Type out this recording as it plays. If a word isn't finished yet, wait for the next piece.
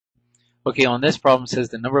Okay, on this problem it says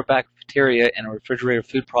the number of bacteria in a refrigerator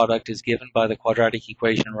food product is given by the quadratic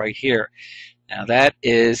equation right here. Now that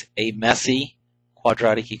is a messy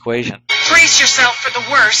quadratic equation. Brace yourself for the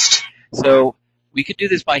worst. So we could do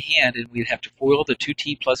this by hand, and we'd have to FOIL the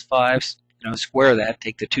 2t plus 5, square that,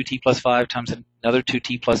 take the 2t plus 5 times another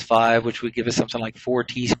 2t plus 5, which would give us something like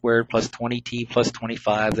 4t squared plus 20t plus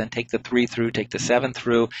 25, then take the 3 through, take the 7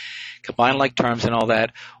 through, combine like terms and all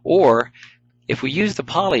that. Or if we use the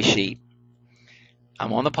poly sheet,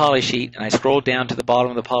 I'm on the poly sheet and I scroll down to the bottom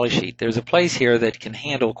of the poly sheet. There's a place here that can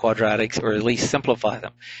handle quadratics or at least simplify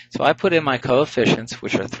them. So I put in my coefficients,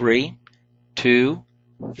 which are 3, 2,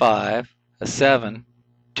 5, a 7,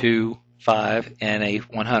 2, 5, and a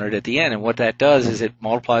 100 at the end. And what that does is it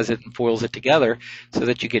multiplies it and FOILs it together so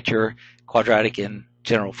that you get your quadratic in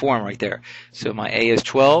general form right there. So my A is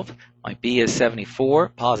 12, my B is 74,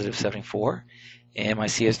 positive 74. And my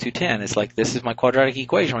C is 210. It's like this is my quadratic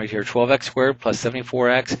equation right here, 12x squared plus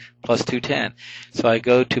 74x plus 210. So I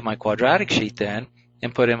go to my quadratic sheet then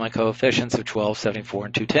and put in my coefficients of 12, 74,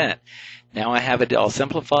 and 210. Now I have it all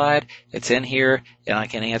simplified. It's in here, and I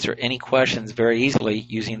can answer any questions very easily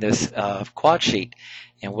using this quad sheet.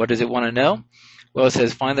 And what does it want to know? Well, it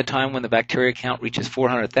says find the time when the bacteria count reaches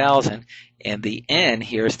 400,000, and the N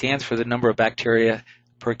here stands for the number of bacteria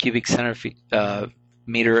per cubic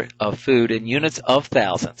meter of food in units of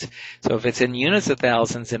thousands. So if it's in units of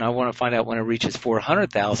thousands and I want to find out when it reaches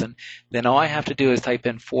 400,000, then all I have to do is type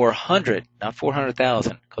in 400, not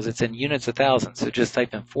 400,000, because it's in units of thousands. So just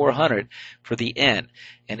type in 400 for the N.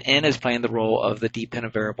 And N is playing the role of the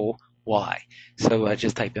dependent variable Y. So I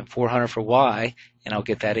just type in 400 for Y and I'll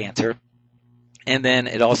get that answer. And then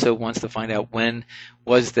it also wants to find out when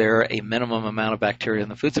was there a minimum amount of bacteria in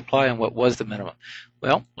the food supply and what was the minimum.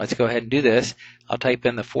 Well, let's go ahead and do this. I'll type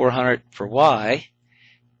in the 400 for Y,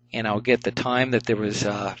 and I'll get the time that there was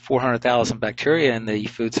 400,000 bacteria in the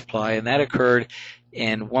food supply, and that occurred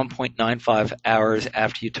in 1.95 hours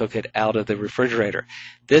after you took it out of the refrigerator.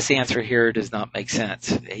 This answer here does not make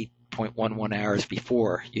sense. 8.11 hours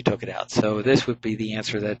before you took it out. So this would be the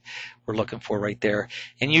answer that we're looking for right there.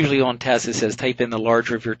 And usually on tests it says type in the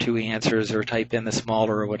larger of your two answers or type in the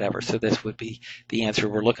smaller or whatever. So this would be the answer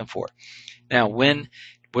we're looking for. Now, when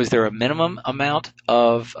was there a minimum amount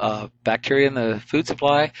of bacteria in the food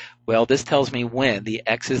supply? Well, this tells me when. The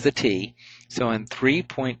X is the T. So in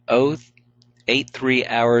 3.083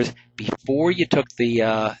 hours before you took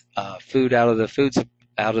the food out of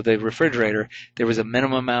the refrigerator, there was a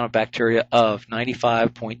minimum amount of bacteria of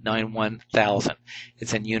 95.91 thousand.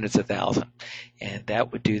 It's in units of thousand. And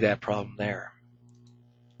that would do that problem there.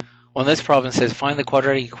 On this problem it says find the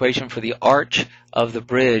quadratic equation for the arch of the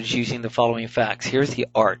bridge using the following facts. Here's the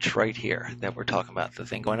arch right here that we're talking about, the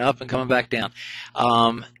thing going up and coming back down.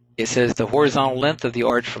 It says the horizontal length of the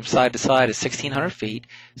arch from side to side is 1,600 feet.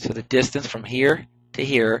 So the distance from here to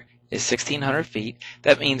here is 1,600 feet.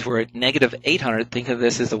 That means we're at negative 800. Think of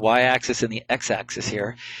this as the y-axis and the x-axis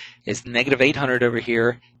here. It's negative 800 over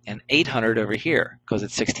here and 800 over here because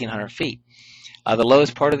it's 1,600 feet. The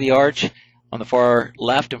lowest part of the arch on the far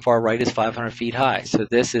left and far right is 500 feet high. So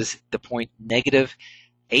this is the point negative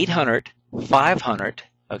 800, 500.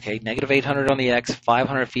 Okay, negative 800 on the x,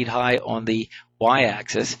 500 feet high on the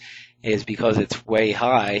y-axis is because it's way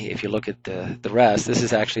high. If you look at the rest, this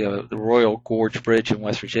is actually the Royal Gorge Bridge in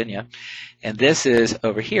West Virginia. And this is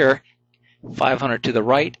over here, 500 to the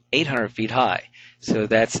right, 800 feet high. So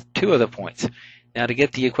that's two of the points. Now to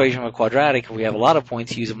get the equation of a quadratic, if we have a lot of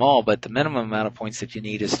points, use them all, but the minimum amount of points that you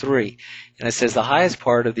need is 3. And it says the highest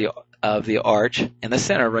part of the arch in the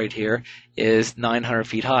center right here is 900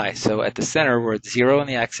 feet high. So at the center we're at 0 on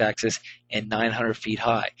the x-axis and 900 feet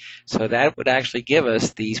high. So that would actually give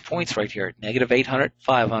us these points right here. Negative 800,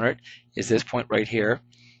 500 is this point right here.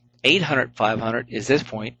 800, 500 is this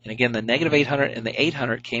point. And again, the negative 800 and the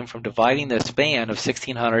 800 came from dividing the span of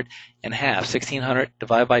 1,600 in half. 1,600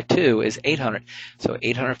 divided by 2 is 800. So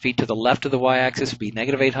 800 feet to the left of the y-axis would be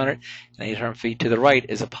negative 800, and 800 feet to the right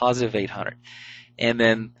is a positive 800. And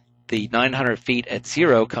then the 900 feet at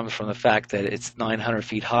 0 comes from the fact that it's 900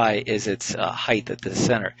 feet high is its height at the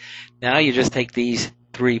center. Now you just take these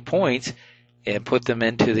 3 points and put them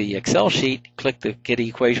into the Excel sheet, click the get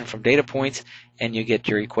equation from data points, and you get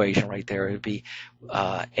your equation right there. It would be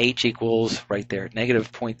H equals right there,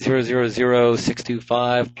 negative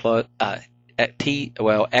 0.000625 plus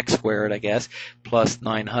X squared, I guess, plus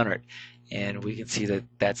 900. And we can see that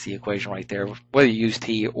that's the equation right there, whether you use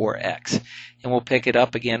T or X. And we'll pick it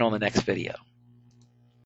up again on the next video.